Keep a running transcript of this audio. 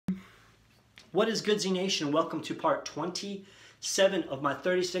What is good, Z Nation? Welcome to part 27 of my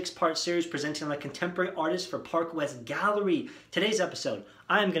 36-part series presenting on a contemporary artist for Park West Gallery. Today's episode,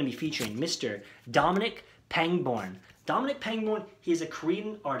 I am going to be featuring Mr. Dominic Pangborn. Dominic Pangborn, he is a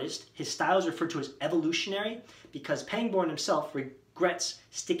Korean artist. His style is referred to as evolutionary because Pangborn himself regrets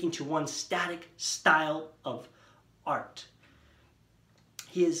sticking to one static style of art.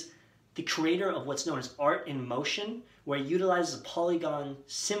 He is the creator of what's known as art in motion, where he utilizes a polygon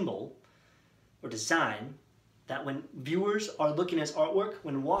symbol or design that when viewers are looking at his artwork,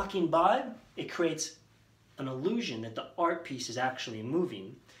 when walking by, it creates an illusion that the art piece is actually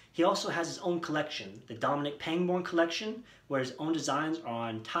moving. He also has his own collection, the Dominic Pangborn collection, where his own designs are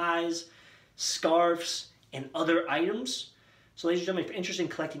on ties, scarves, and other items. So ladies and gentlemen, if you're interested in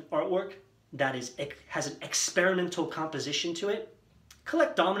collecting artwork that has an experimental composition to it,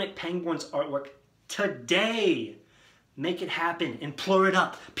 collect Dominic Pangborn's artwork today. Make it happen. Implore it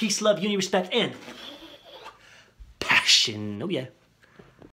up. Peace, love, unity, respect, and passion. Oh yeah.